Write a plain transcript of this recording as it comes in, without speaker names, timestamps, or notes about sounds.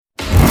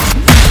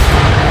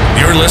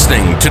You're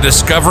listening to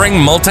Discovering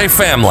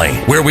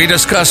Multifamily, where we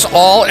discuss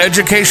all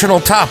educational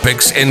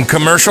topics in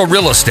commercial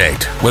real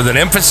estate with an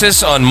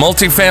emphasis on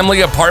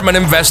multifamily apartment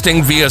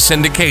investing via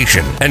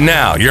syndication. And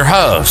now, your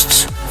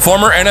hosts,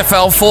 former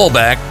NFL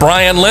fullback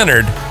Brian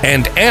Leonard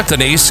and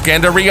Anthony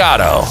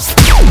Scandariato.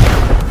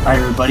 Hi,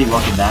 everybody.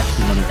 Welcome back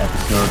to another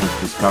episode of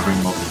Discovering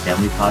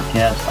Multifamily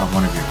Podcast. I'm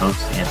one of your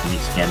hosts, Anthony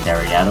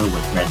Scandariato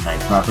with Red Knight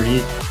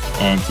Properties.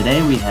 And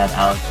today we have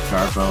Alex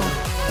Jarbo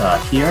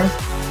here.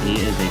 He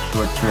is a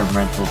short-term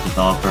rental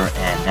developer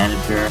and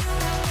manager,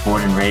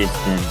 born and raised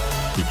in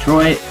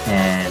Detroit,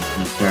 and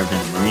he served in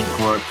the Marine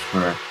Corps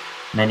for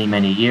many,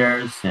 many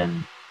years.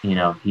 And,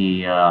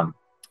 he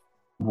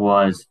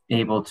was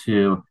able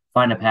to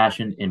find a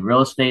passion in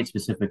real estate,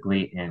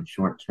 specifically in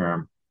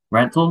short-term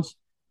rentals.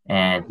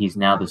 And he's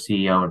now the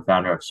CEO and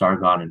founder of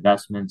Sargon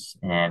Investments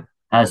and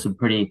has some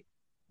pretty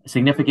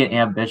significant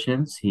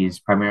ambitions. He's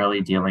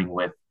primarily dealing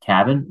with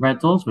cabin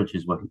rentals, which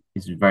is what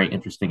is a very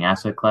interesting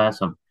asset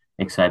class I'm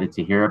excited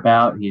to hear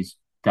about. He's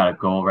got a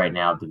goal right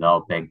now of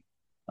developing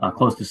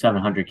close to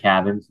 700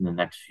 cabins in the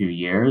next few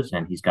years,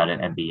 and he's got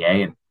an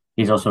MBA. And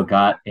he's also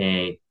got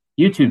a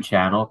YouTube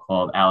channel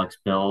called Alex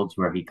Builds,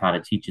 where he kind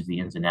of teaches the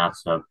ins and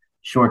outs of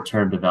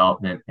short-term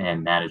development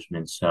and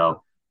management.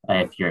 So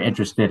if you're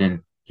interested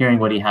in hearing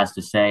what he has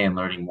to say and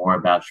learning more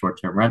about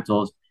short-term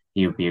rentals,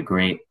 he would be a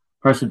great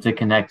person to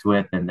connect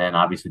with. And then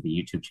obviously the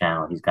YouTube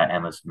channel, he's got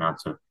endless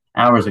amounts of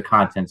hours of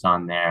contents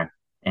on there.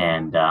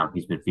 And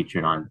he's been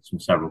featured on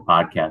several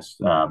podcasts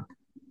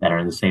that are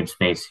in the same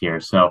space here.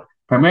 So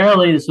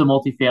primarily this is a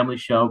multifamily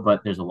show,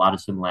 but there's a lot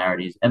of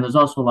similarities and there's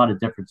also a lot of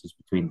differences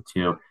between the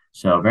two.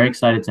 So very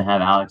excited to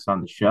have Alex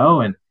on the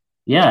show. And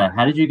yeah,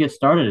 how did you get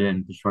started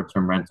in the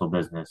short-term rental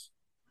business?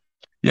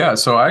 Yeah,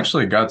 so I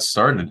actually got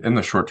started in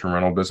the short-term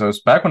rental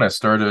business. Back when I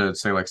started,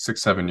 say like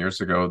 6-7 years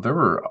ago, there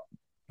were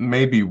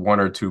maybe one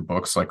or two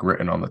books like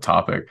written on the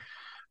topic.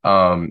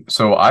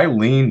 So I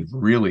leaned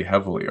really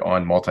heavily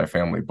on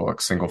multifamily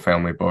books, single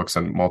family books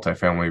and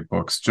multifamily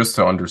books, just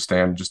to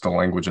understand just the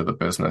language of the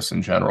business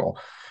in general.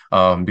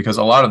 Because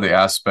a lot of the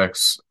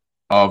aspects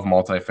of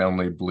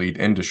multifamily bleed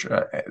into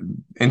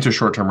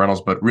short-term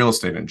rentals, but real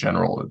estate in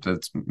general,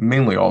 it's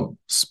mainly all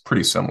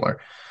pretty similar.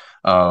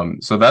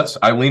 So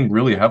I leaned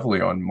really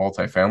heavily on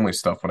multifamily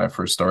stuff when I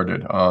first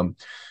started.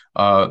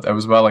 That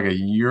was about like a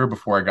year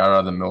before I got out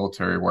of the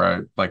military, where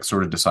I like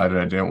sort of decided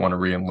I didn't want to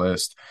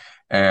re-enlist.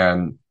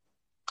 And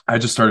I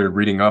just started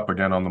reading up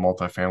again on the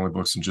multifamily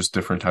books and just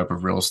different type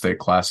of real estate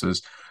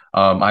classes.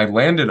 I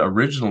landed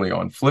originally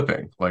on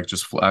flipping,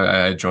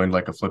 I joined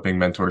like a flipping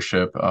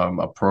mentorship,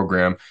 a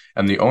program,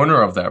 and the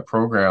owner of that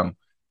program,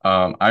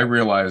 I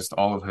realized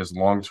all of his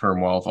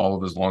long-term wealth, all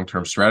of his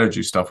long-term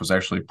strategy stuff was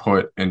actually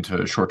put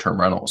into short-term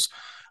rentals.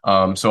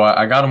 So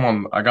I got him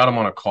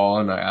on a call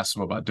and I asked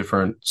him about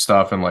different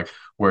stuff and like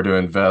where to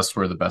invest,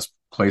 where the best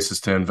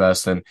places to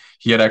invest. And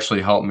he had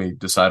actually helped me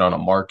decide on a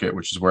market,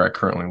 which is where I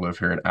currently live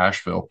here in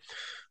Asheville.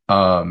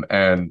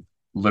 And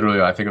literally,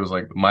 I think it was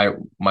like my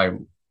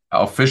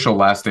official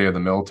last day of the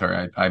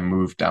military, I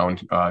moved down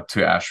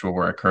to Asheville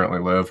where I currently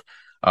live,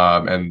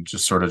 and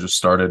just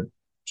started.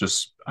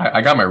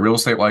 I got my real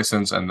estate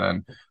license, and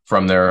then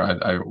from there,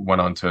 I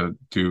went on to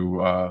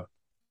do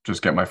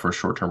just get my first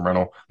short-term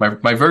rental.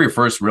 My very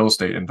first real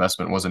estate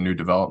investment was a new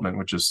development,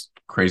 which is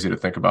crazy to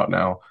think about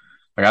now.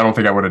 Like, I don't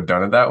think I would have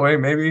done it that way,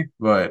 maybe,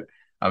 but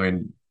I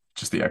mean,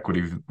 just the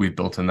equity we've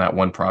built in that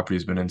one property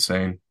has been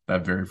insane.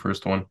 That very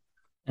first one.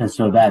 And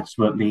so that's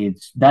what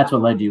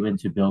led you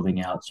into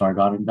building out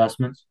Sargon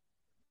Investments.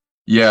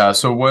 Yeah.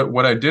 So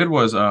what I did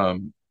was,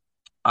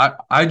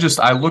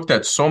 I looked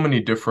at so many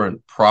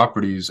different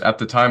properties at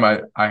the time.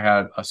 I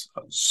had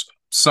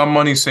some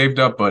money saved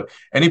up, but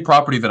any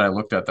property that I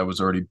looked at that was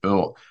already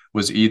built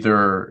was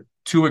either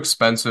too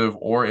expensive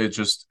or it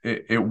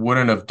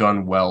wouldn't have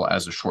done well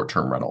as a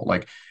short-term rental.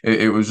 Like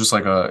it was just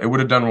like it would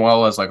have done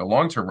well as like a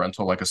long-term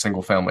rental, like a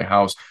single family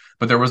house,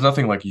 but there was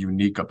nothing like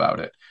unique about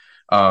it.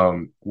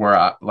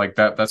 Where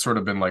that's sort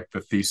of been like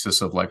the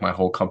thesis of like my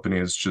whole company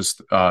is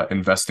just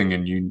investing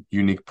in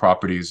unique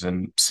properties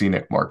in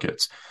scenic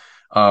markets.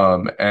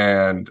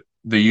 And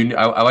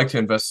I like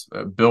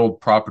to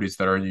build properties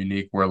that are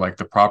unique, where like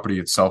the property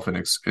itself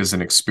is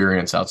an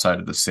experience outside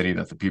of the city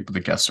that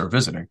the guests are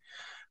visiting.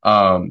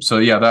 So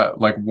yeah, that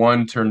like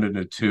one turned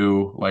into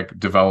two, like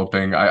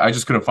developing. I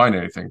just couldn't find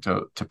anything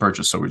to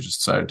purchase, so we just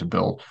decided to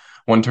build.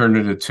 One turned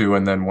into two,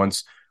 and then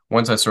once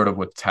I sort of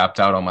tapped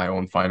out on my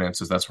own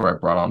finances, that's where I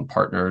brought on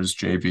partners,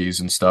 JVs,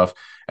 and stuff,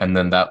 and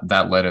then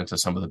that led into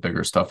some of the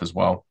bigger stuff as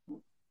well.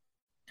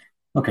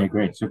 Okay,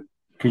 great. So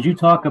could you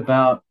talk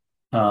about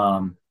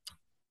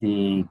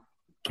the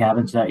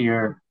cabins that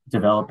you're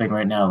developing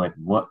right now? Like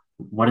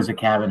what is a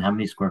cabin? How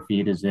many square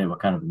feet is it? What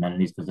kind of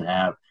amenities does it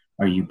have?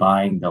 Are you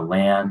buying the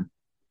land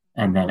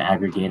and then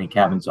aggregating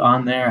cabins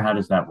on there? How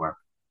does that work?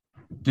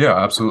 Yeah,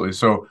 absolutely.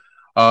 So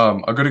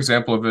a good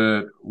example of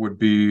it would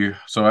be,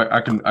 so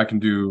I can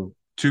do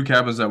two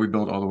cabins that we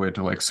build all the way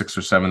to like 6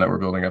 or 7 that we're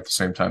building at the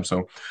same time.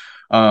 So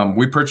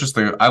We purchased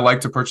I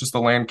like to purchase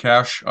the land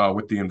cash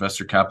with the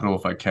investor capital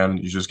if I can.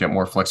 You just get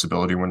more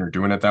flexibility when you're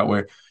doing it that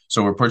way.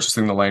 So we're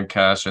purchasing the land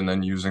cash and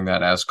then using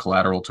that as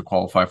collateral to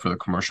qualify for the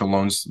commercial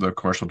loans, the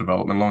commercial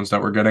development loans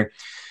that we're getting.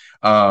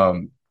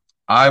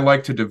 I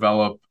like to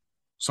develop.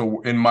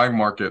 So in my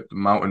market,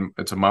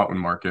 it's a mountain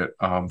market,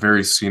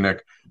 very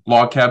scenic.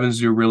 Log cabins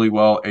do really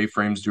well.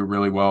 A-frames do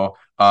really well.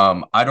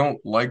 I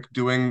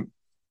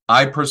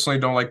personally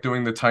don't like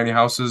doing the tiny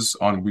houses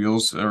on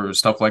wheels or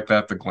stuff like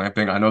that, the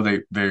glamping. I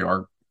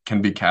know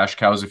can be cash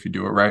cows if you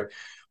do it right,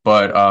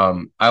 but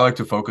I like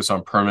to focus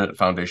on permanent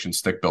foundation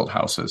stick built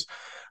houses.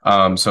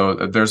 So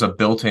there's a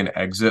built-in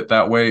exit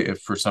that way. If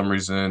for some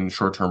reason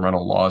short-term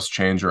rental laws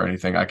change or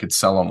anything, I could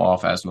sell them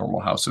off as normal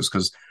houses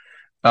because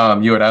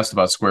you had asked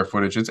about square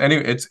footage.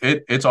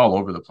 It's all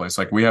over the place.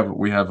 Like we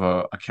have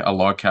a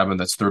log cabin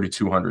that's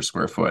 3,200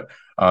 square foot.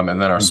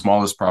 And then our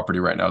smallest property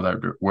right now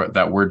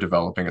that we're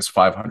developing is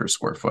 500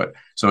 square foot.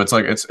 So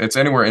it's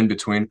anywhere in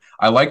between.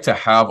 I like to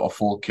have a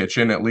full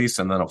kitchen at least,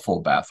 and then a full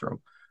bathroom.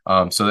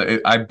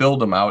 I build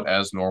them out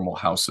as normal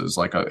houses,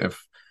 like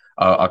if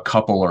a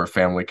couple or a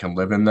family can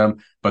live in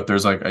them, but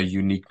there's like a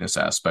uniqueness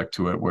aspect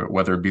to it,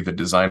 whether it be the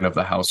design of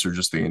the house or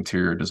just the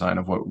interior design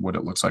of what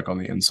it looks like on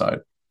the inside.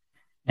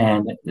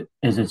 And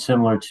is it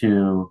similar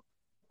to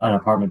an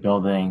apartment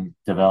building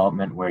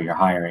development where you're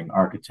hiring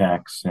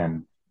architects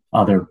and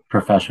other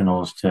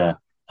professionals to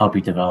help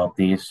you develop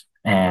these?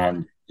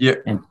 And Yeah.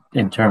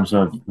 in terms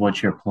of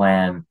what's your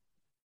plan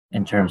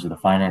in terms of the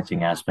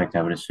financing aspect,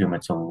 I would assume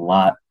it's a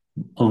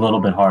little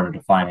bit harder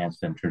to finance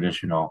than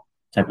traditional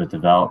type of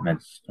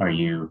developments. Are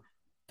you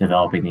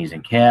developing these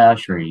in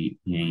cash, or are you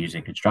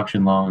using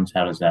construction loans?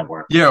 How does that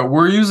work? Yeah,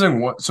 we're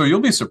using what, so you'll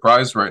be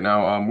surprised right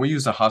now. We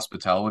use a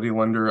hospitality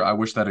lender. I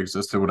wish that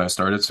existed when I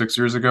started 6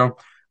 years ago.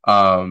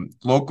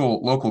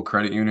 Local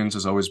credit unions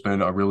has always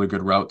been a really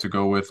good route to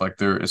go with,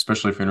 like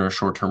especially if you're in a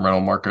short-term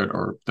rental market,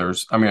 or I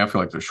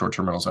feel like there's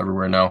short-term rentals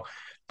everywhere now,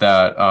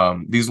 that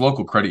these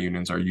local credit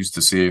unions are used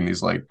to seeing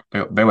these, like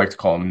they like to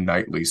call them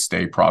nightly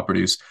stay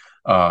properties.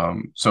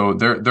 So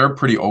they're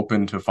pretty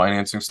open to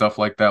financing stuff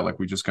like that. Like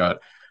we just got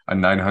a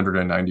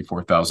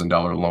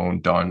 $994,000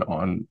 loan done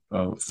on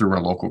through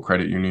our local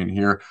credit union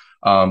here.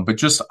 But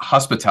just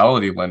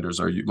hospitality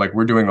lenders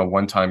we're doing a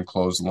one-time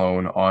closed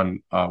loan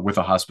on with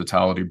a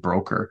hospitality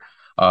broker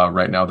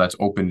right now that's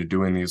open to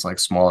doing these like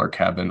smaller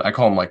cabin. I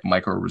call them like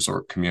micro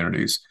resort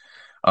communities.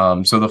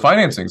 So the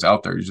financing's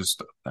out there. You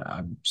just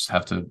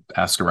have to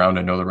ask around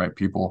and know the right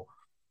people.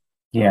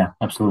 Yeah,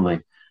 absolutely.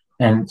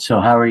 And so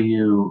how do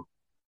you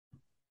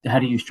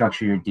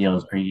structure your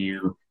deals? Are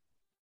you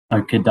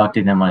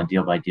conducting them on a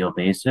deal by deal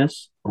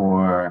basis,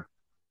 or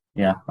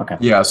yeah, okay.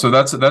 Yeah, so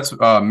that's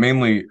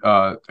mainly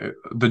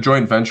the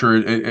joint venture.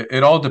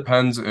 It all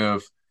depends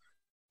if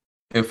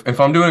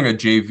I'm doing a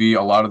JV.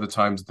 A lot of the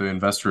times the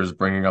investor is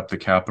bringing up the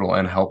capital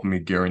and helping me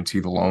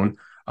guarantee the loan.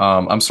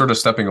 I'm sort of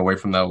stepping away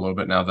from that a little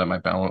bit now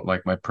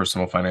that my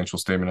personal financial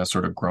statement has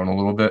sort of grown a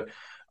little bit.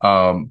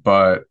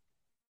 But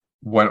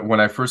when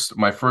my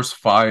first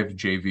 5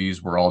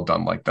 JVs were all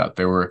done like that.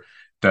 They were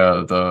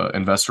the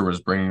investor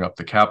was bringing up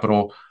the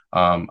capital,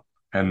 and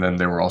then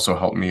they were also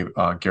helping me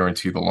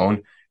guarantee the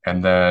loan.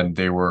 And then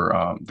they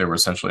were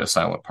essentially a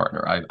silent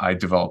partner. I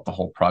developed the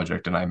whole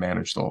project, and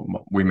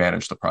we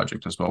manage the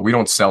project as well. We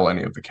don't sell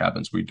any of the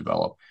cabins we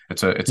develop.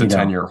 It's a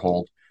 10-year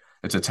hold.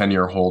 It's a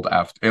 10-year hold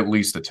after, at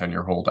least a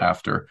 10-year hold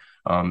after.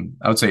 I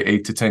would say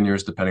 8 to 10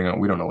 years, depending on,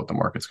 we don't know what the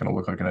market's going to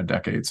look like in a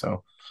decade.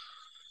 So,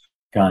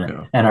 Got it.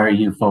 yeah. And are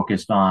you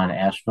focused on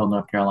Asheville,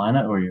 North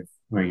Carolina, or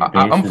where you're based?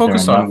 I'm Is there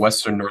focused on enough?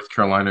 Western North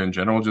Carolina in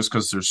general, just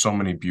because there's so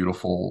many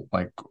beautiful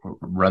like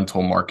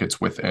rental markets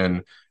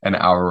within an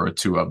hour or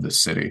two of the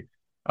city.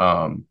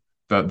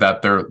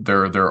 That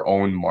they're their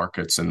own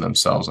markets in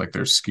themselves. Like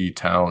there's ski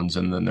towns,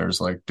 and then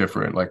there's like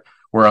different, like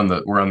we're on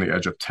the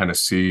edge of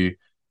Tennessee,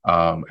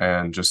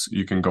 and just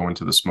you can go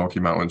into the Smoky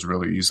Mountains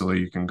really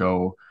easily. You can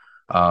go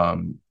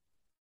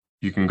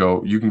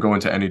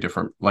into any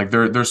different, like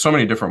there's so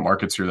many different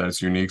markets here that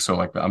it's unique. So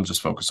like I'm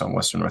just focused on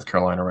Western North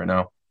Carolina right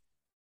now.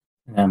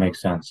 That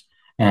makes sense.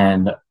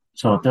 And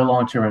so if they're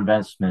long-term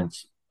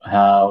investments,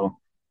 how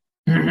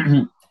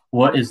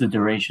what is the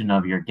duration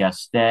of your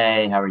guest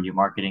stay? How are you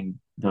marketing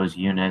those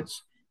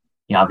units?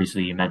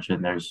 Obviously, you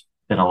mentioned there's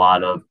been a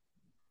lot of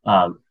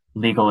uh,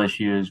 legal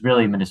issues,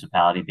 really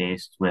municipality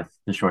based with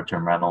the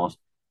short-term rentals.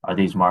 Are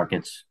these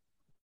markets,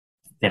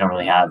 they don't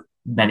really have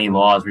many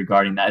laws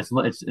regarding that.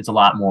 It's a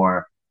lot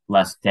more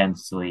less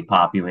densely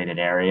populated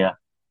area.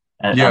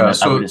 Yeah, I would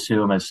so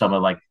assume as some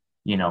of like,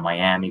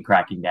 Miami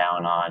cracking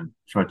down on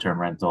short-term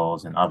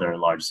rentals and other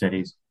large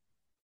cities.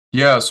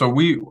 yeah, so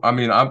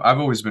I've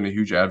always been a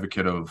huge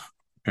advocate of,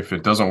 if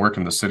it doesn't work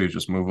in the city,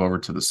 just move over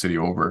to the city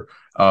over.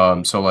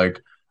 So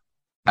like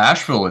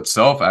Asheville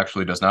itself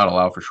actually does not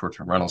allow for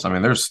short-term rentals. I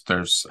mean,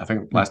 there's I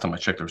think last time I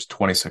checked there was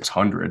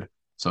 2,600,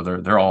 so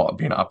they're all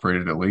being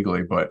operated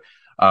illegally. But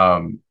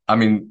I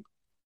mean,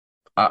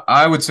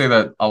 I would say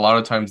that a lot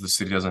of times the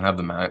city doesn't have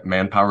the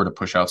manpower to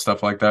push out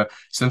stuff like that.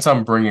 Since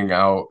I'm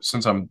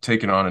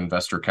taking on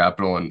investor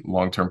capital and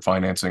long-term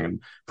financing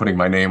and putting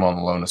my name on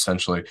the loan,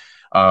 essentially,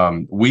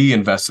 we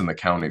invest in the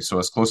county. So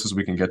as close as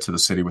we can get to the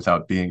city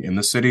without being in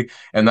the city.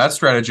 And that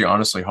strategy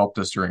honestly helped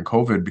us during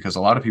COVID because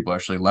a lot of people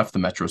actually left the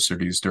metro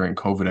cities during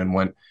COVID and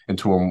went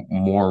into a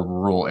more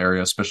rural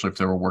area, especially if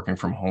they were working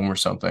from home or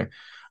something.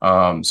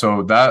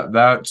 So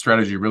that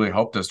strategy really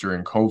helped us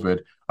during COVID.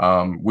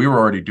 We were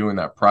already doing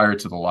that prior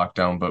to the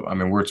lockdown, but I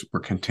mean, we're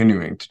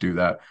continuing to do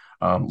that.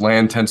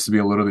 Land tends to be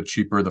a little bit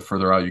cheaper the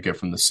further out you get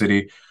from the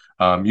city.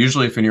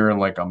 Usually, if you're in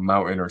like a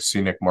mountain or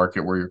scenic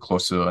market where you're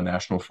close to a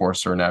national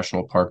forest or a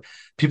national park,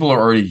 people are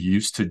already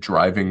used to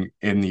driving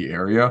in the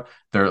area.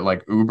 They're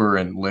like Uber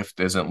and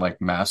Lyft isn't like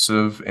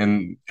massive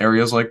in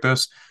areas like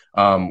this,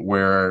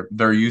 where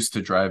they're used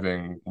to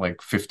driving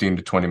like 15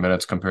 to 20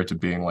 minutes compared to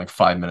being like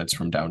 5 minutes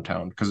from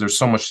downtown because there's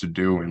so much to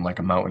do in like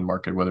a mountain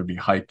market, whether it be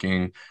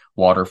hiking,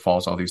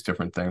 waterfalls, all these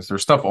different things.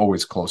 There's stuff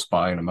always close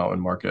by in a mountain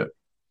market.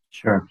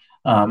 Sure.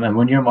 And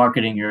when you're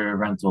marketing your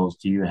rentals,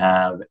 do you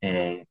have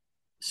a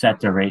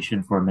set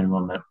duration for a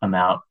minimum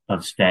amount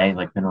of stay,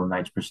 like minimum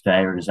nights per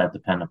stay, or does that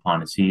depend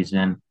upon a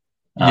season?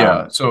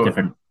 Yeah. So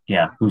Different,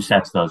 yeah. Who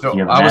sets those? Do So you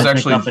have a I was management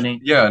actually,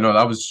 company? yeah, no,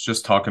 I was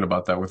just talking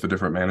about that with a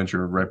different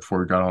manager right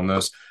before we got on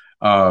this.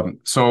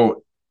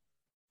 So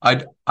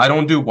I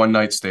don't do one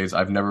night stays.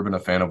 I've never been a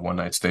fan of one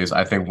night stays.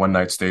 I think one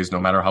night stays, no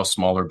matter how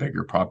small or big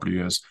your property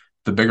is,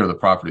 the bigger the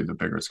property, the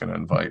bigger it's going to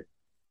invite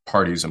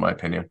parties, in my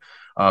opinion.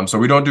 So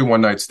we don't do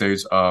one night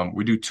stays.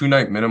 We do 2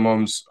 night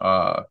minimums.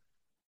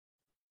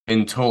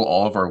 Until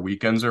all of our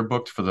weekends are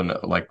booked for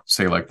like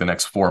say like the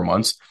next 4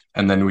 months,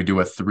 and then we do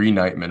a 3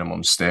 night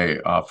minimum stay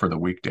for the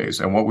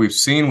weekdays. And what we've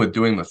seen with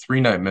doing the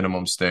 3 night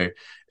minimum stay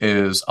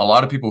is a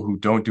lot of people who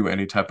don't do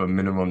any type of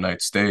minimum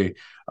night stay,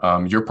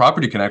 your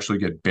property can actually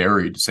get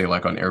buried, say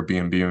like on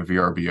Airbnb and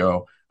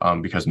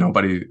VRBO, because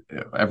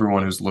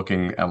everyone who's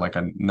looking at like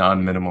a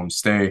non-minimum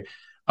stay,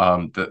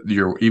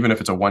 even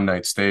if it's a 1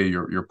 night stay,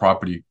 your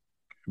property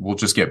will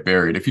just get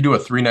buried. If you do a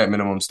 3 night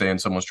minimum stay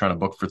and someone's trying to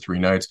book for 3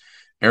 nights,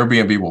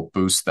 Airbnb will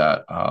boost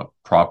that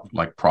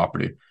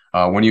property.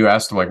 When you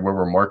asked like where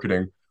we're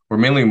marketing, we're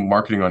mainly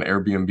marketing on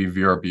Airbnb,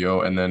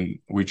 VRBO, and then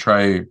we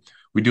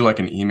do like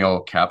an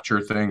email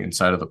capture thing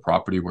inside of the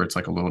property where it's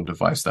like a little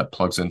device that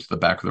plugs into the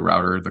back of the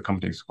router. The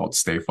company's called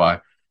StayFi.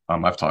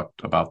 I've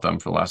talked about them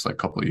for the last like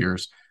couple of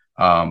years.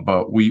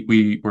 But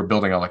we're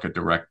building out like a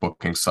direct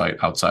booking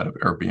site outside of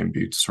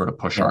Airbnb to sort of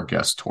push our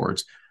guests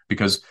towards,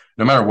 because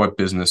no matter what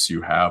business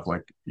you have,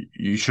 like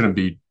you shouldn't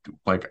be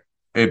like,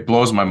 it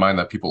blows my mind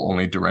that people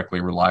only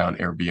directly rely on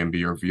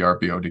Airbnb or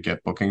VRBO to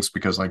get bookings,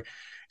 because like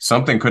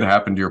something could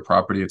happen to your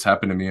property. It's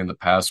happened to me in the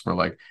past where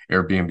like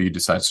Airbnb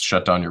decides to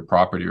shut down your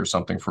property or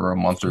something for a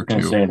month or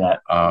two. Say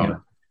that. Yeah.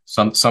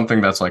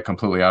 Something that's like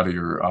completely out of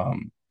your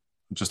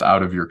just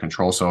out of your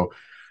control. So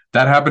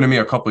that happened to me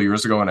a couple of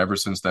years ago, and ever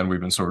since then we've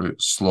been sort of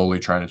slowly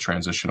trying to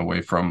transition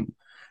away from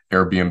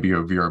Airbnb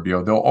or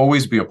VRBO. They'll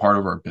always be a part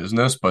of our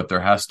business, but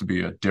there has to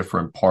be a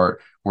different part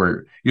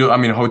where I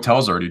mean,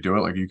 hotels already do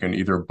it. Like you can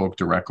either book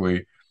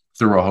directly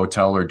through a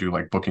hotel or do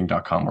like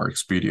booking.com or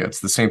Expedia.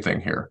 It's the same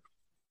thing here.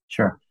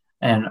 Sure.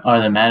 And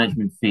are the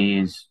management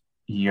fees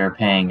you're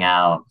paying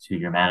out to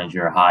your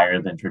manager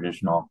higher than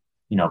traditional,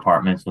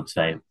 apartments, let's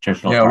say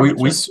traditional Yeah,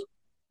 apartments?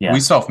 we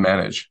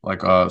self-manage,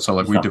 like so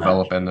like we Self-manage.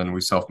 develop and then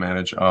we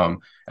self-manage, and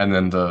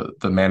then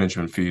the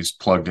management fees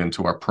plugged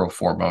into our pro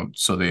forma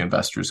so the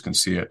investors can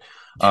see it.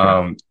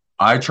 Sure.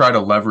 I try to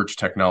leverage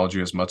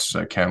technology as much as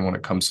I can when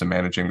it comes to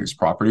managing these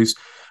properties,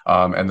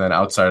 and then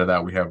outside of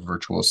that we have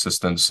virtual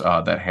assistants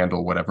that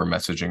handle whatever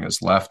messaging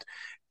is left.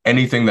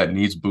 Anything that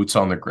needs boots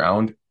on the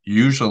ground,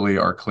 usually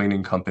our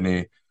cleaning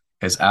company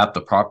is at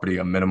the property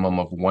a minimum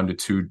of 1 to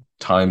 2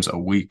 times a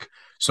week.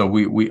 So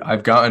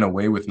I've gotten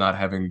away with not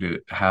having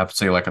to have,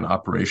 say, like an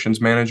operations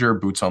manager,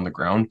 boots on the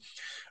ground,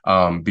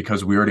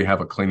 because we already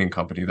have a cleaning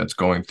company that's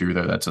going through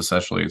there that's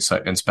essentially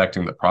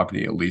inspecting the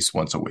property at least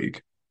once a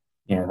week.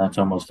 Yeah, that's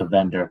almost a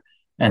vendor.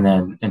 And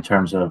then in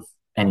terms of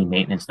any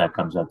maintenance that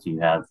comes up, do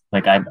you have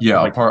Yeah,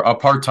 like a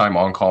part-time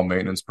on-call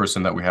maintenance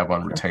person that we have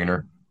on sure.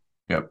 retainer.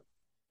 Yep.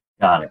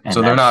 Got it. And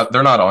So that's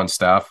they're not on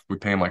staff. We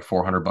pay them like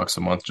 $400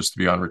 a month just to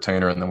be on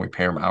retainer, and then we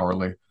pay them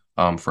hourly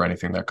for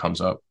anything that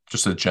comes up.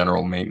 Just a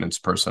general maintenance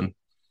person.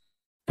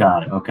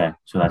 got it. Okay.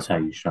 So that's how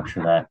you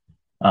structure that.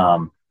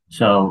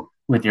 So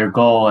with your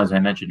goal, as I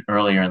mentioned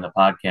earlier in the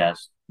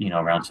podcast,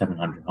 around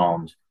 700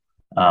 homes,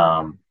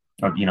 or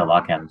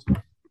log cabins,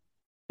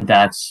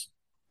 that's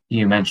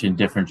you mentioned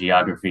different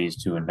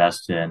geographies to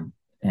invest in,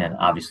 and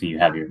obviously you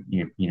have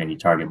your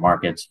target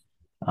markets.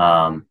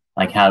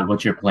 Like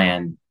what's your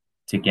plan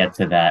to get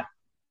to that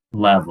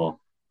level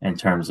in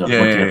terms of Yeah,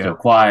 what do you yeah, have to yeah.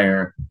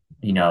 acquire?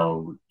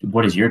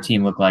 What does your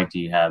team look like? Do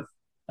you have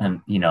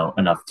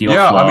enough deal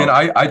Yeah, I mean, flow?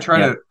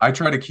 Yeah, I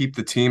try to keep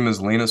the team as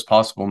lean as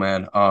possible,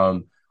 man.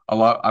 A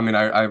lot. I mean,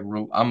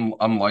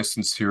 I'm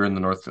licensed here in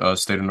the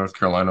state of North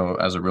Carolina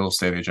as a real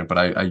estate agent, but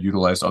I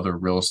utilize other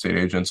real estate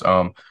agents.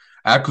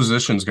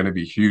 acquisition is going to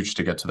be huge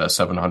to get to that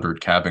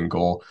 700 cabin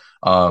goal.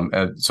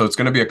 And so it's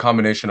going to be a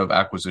combination of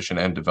acquisition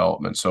and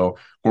development. So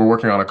we're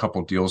working on a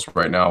couple deals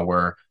right now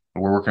where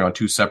we're working on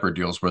two separate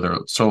deals where they're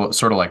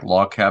sort of like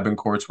log cabin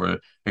courts where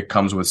it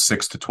comes with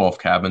 6 to 12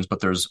 cabins, but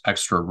there's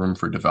extra room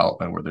for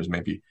development where there's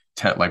maybe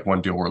 10, like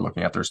one deal we're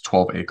looking at, there's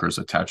 12 acres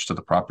attached to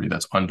the property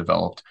that's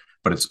undeveloped,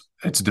 but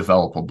it's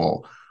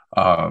developable.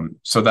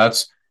 So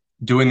that's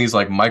doing these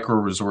like micro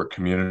resort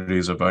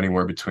communities of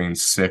anywhere between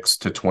 6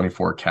 to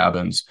 24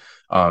 cabins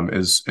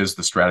is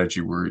the strategy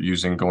we're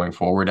using going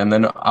forward. And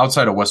then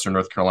outside of Western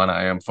North Carolina,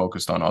 I am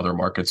focused on other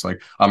markets.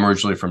 Like I'm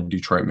originally from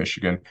Detroit,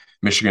 Michigan.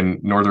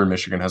 Northern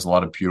Michigan has a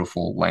lot of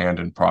beautiful land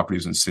and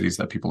properties and cities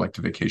that people like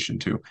to vacation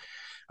to.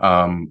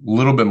 A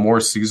little bit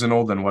more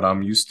seasonal than what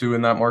I'm used to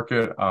in that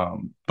market.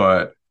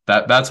 But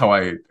that's how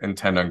I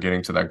intend on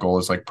getting to that goal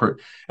is like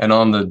and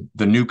on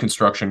the new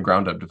construction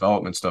ground up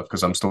development stuff,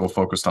 because I'm still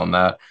focused on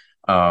that.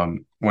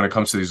 When it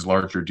comes to these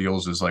larger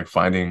deals is like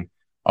finding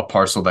a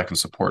parcel that can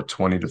support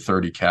 20 to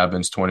 30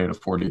 cabins, 20 to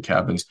 40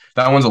 cabins.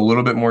 That one's a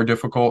little bit more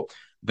difficult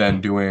than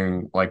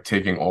doing like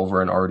taking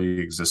over an already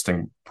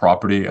existing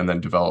property and then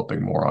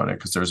developing more on it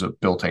because there's a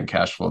built-in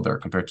cash flow there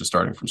compared to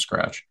starting from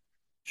scratch.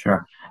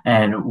 Sure.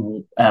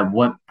 And at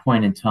what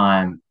point in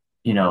time,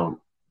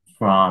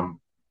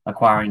 from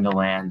acquiring the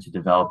land to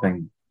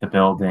developing the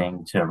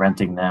building to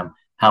renting them,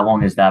 how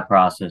long does that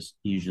process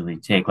usually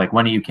take? Like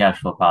when are you cash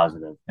flow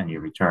positive and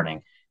you're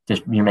returning?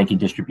 You're making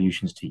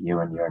distributions to you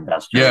and your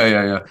investors.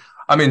 Yeah.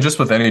 I mean, just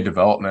with any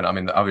development, I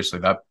mean, obviously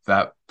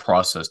that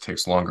process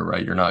takes longer,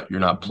 right? You're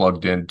not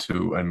plugged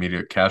into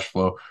immediate cash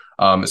flow,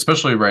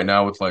 especially right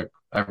now with like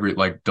every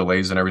like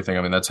delays and everything.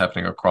 I mean, that's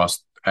happening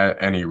across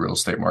any real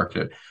estate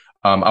market.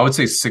 I would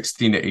say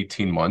 16 to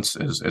 18 months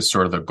is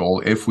sort of the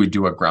goal if we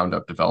do a ground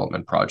up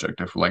development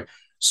project. If we're like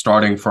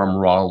starting from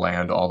raw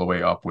land all the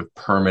way up with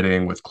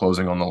permitting, with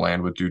closing on the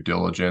land, with due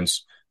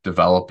diligence,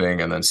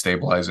 developing, and then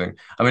stabilizing.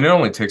 I mean, it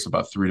only takes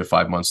about 3 to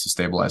 5 months to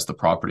stabilize the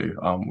property,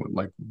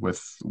 like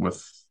with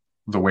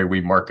the way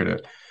we market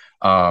it.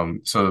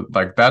 So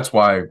like that's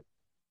why,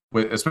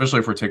 especially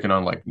if we're taking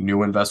on like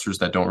new investors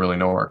that don't really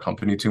know our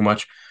company too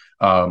much,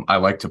 I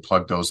like to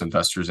plug those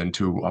investors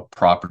into a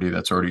property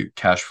that's already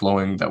cash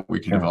flowing that we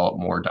can develop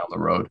more down the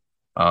road.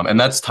 And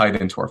that's tied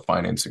into our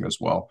financing as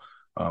well.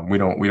 We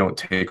don't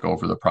take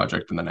over the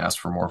project and then ask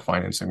for more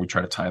financing. We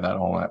try to tie that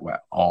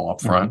all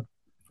up front.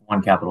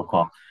 One capital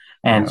call.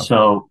 And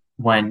so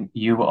when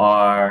you're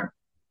done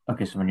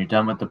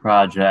with the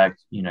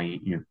project,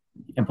 you're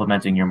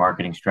implementing your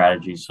marketing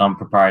strategy, some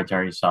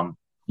proprietary, some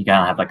you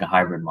kind of have like a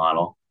hybrid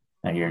model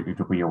that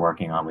you're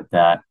working on with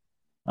that.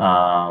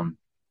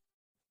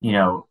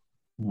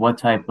 What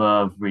type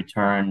of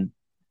return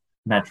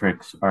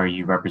metrics are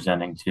you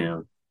representing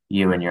to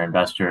you and your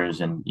investors?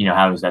 And,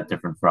 how is that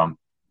different from,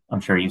 I'm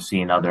sure you've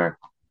seen other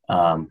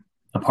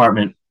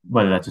apartment,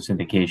 whether that's a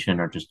syndication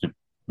or just a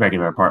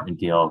regular apartment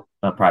deal,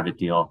 a private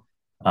deal.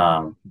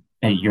 And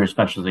you're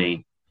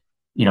especially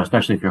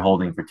if you're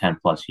holding for 10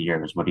 plus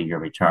years, what are your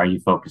return? Are you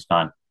focused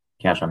on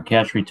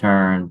cash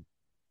return?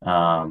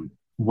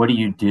 What do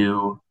you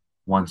do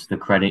once the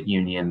credit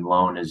union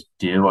loan is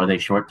due? Are they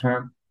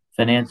short-term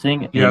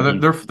financing? Yeah,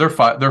 they're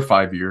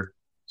 5-year.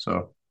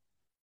 So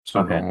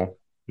okay. Normal.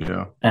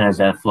 Yeah. And is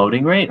that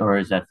floating rate or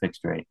is that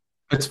fixed rate?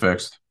 It's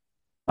fixed.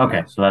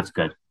 Okay, so that's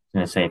good. I was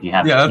gonna say if you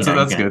have that's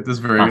good. That's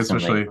very good,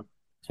 especially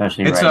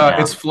it's right now.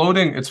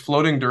 It's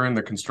floating during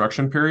the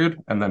construction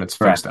period and then it's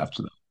fixed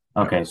after that.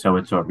 Okay, so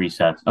it sort of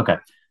resets. Okay.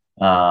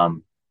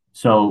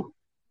 So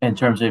in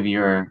terms of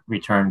your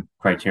return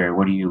criteria,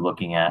 what are you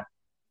looking at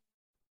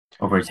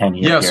over a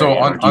 10-year period? So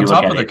on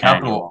top of the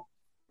capital,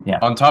 yeah.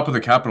 On top of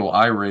the capital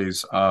I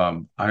raise,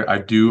 I'm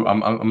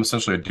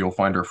essentially a deal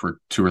finder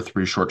for 2 or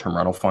 3 short-term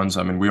rental funds.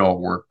 I mean, we all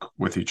work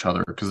with each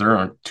other because there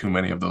aren't too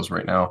many of those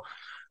right now.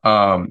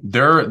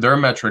 Their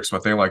metrics,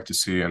 what they like to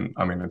see, and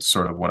I mean, it's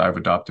sort of what I've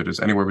adopted, is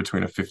anywhere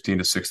between a 15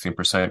 to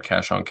 16%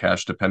 cash on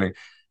cash, depending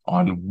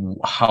on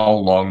how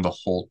long the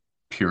whole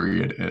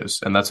period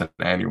is, and that's an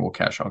annual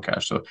cash on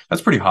cash. So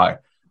that's pretty high.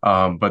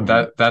 But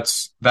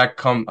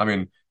I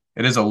mean,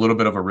 it is a little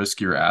bit of a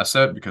riskier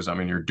asset because I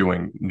mean you're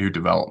doing new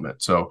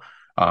development. So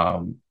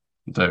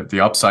the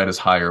upside is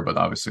higher, but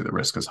obviously the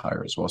risk is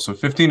higher as well. So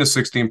 15 to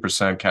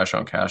 16% cash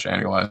on cash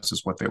annualized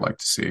is what they like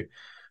to see.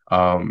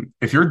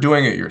 If you're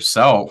doing it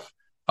yourself,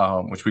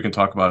 which we can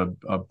talk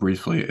about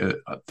briefly,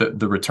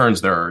 the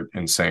returns there are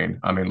insane.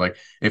 I mean, like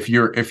if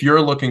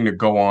you're looking to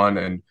go on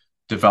and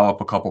develop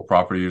a couple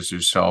properties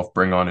yourself,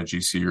 bring on a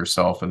GC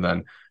yourself, and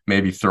then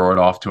maybe throw it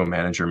off to a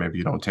manager, maybe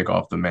you don't take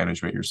off the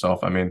management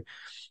yourself. I mean,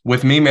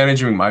 with me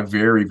managing my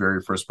very,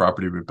 very first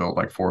property we built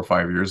like 4 or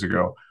 5 years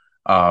ago,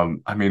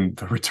 I mean,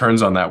 the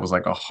returns on that was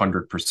like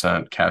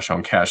 100% cash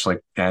on cash,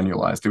 like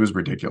annualized. It was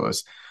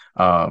ridiculous.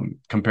 I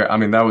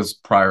mean, that was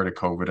prior to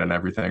COVID and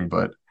everything,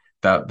 but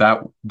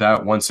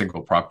that one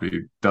single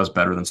property does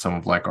better than some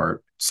of like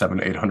our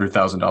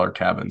 $700,000-$800,000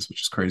 cabins,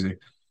 which is crazy.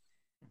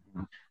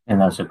 And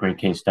that's a great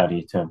case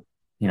study to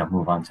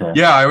move on to.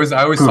 Yeah, I always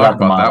talk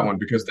about that one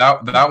because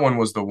that one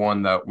was the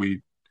one that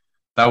we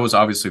that was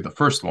obviously the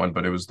first one,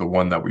 but it was the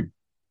one that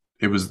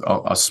it was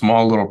a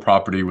small little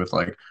property with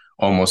like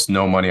almost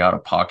no money out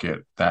of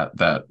pocket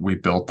that we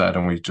built that,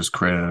 and we just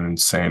created an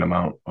insane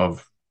amount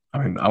of, I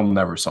mean, I'll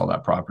never sell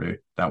that property,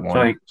 that So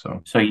one.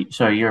 So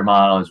so your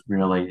model is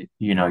really,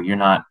 you're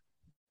not,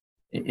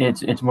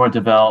 it's more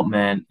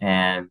development,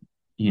 and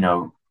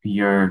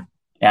you're,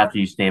 after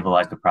you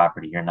stabilize the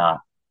property, you're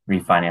not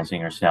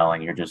refinancing or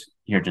selling.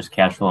 You're just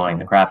cash flowing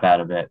the crap out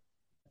of it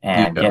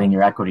and yeah, getting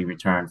your equity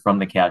return from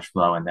the cash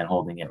flow and then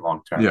holding it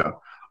long term. yeah.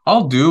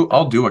 I'll do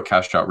a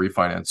cash out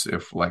refinance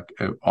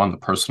on the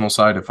personal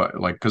side, if I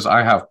like, because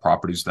I have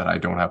properties that I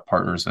don't have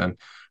partners in.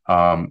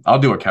 I'll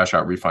do a cash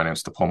out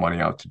refinance to pull money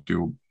out to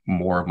do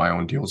more of my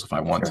own deals if I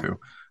want Sure.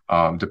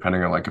 to,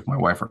 depending on like if my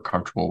wife are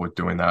comfortable with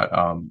doing that.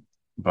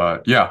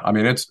 But yeah, I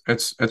mean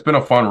it's been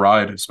a fun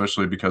ride,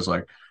 especially because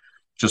like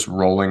just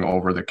rolling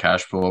over the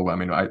cash flow. I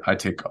mean, I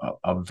take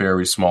a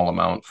very small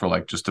amount for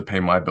like just to pay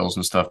my bills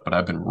and stuff, but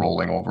I've been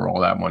rolling over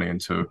all that money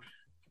into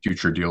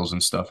future deals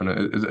and stuff, and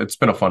it's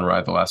been a fun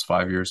ride the last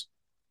 5 years.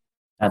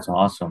 That's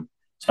awesome.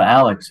 So,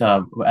 Alex,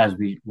 as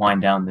we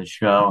wind down this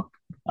show,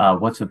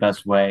 what's the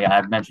best way?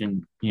 I've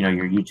mentioned,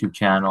 your YouTube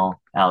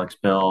channel, Alex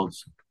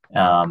Builds.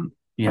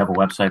 You have a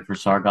website for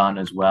Sargon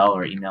as well,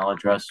 or email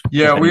address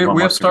Yeah, if we anyone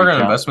we have wants to reach Stargon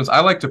out. Investments. I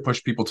like to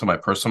push people to my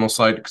personal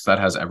site because that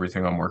has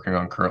everything I'm working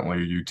on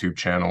currently, a YouTube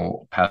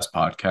channel, past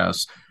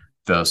podcasts,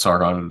 the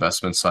Sargon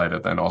Investment site,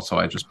 and then also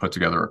I just put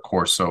together a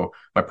course. So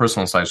my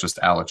personal site is just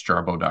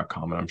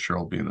alexjarbo.com, and I'm sure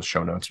it'll be in the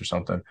show notes or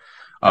something.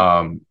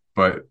 Yep.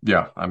 But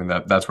yeah, I mean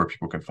that's where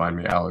people can find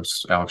me,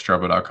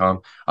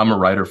 alexjarbo.com. I'm a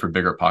writer for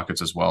Bigger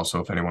Pockets as well. So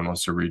if anyone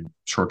wants to read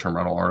short-term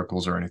rental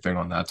articles or anything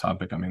on that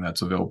topic, I mean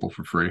that's available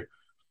for free.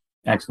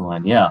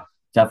 Excellent. Yeah,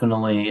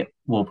 definitely.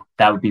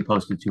 That would be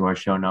posted to our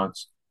show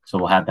notes. So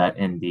we'll have that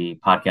in the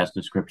podcast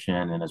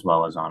description and as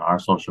well as on our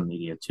social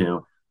media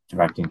too,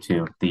 directing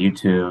to the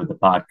YouTube, the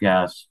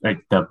podcast,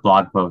 like the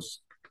blog posts,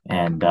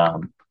 and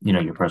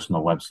your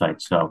personal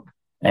website. So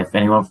if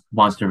anyone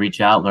wants to reach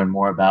out, learn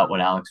more about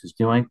what Alex is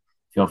doing,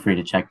 feel free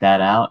to check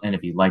that out. And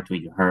if you liked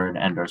what you heard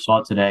and or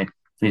saw today,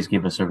 please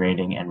give us a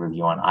rating and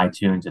review on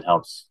iTunes. It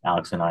helps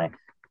Alex and I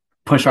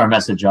push our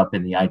message up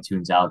in the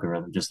iTunes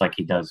algorithm, just like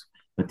he does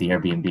with the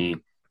Airbnb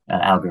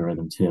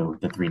algorithm too,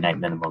 the 3 night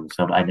minimum.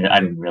 So I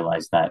didn't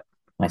realize that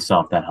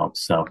myself. That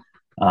helps. So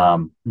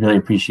really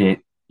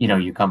appreciate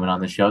you coming on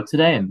the show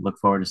today, and look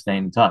forward to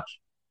staying in touch.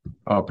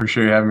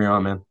 Appreciate you having me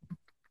on, man.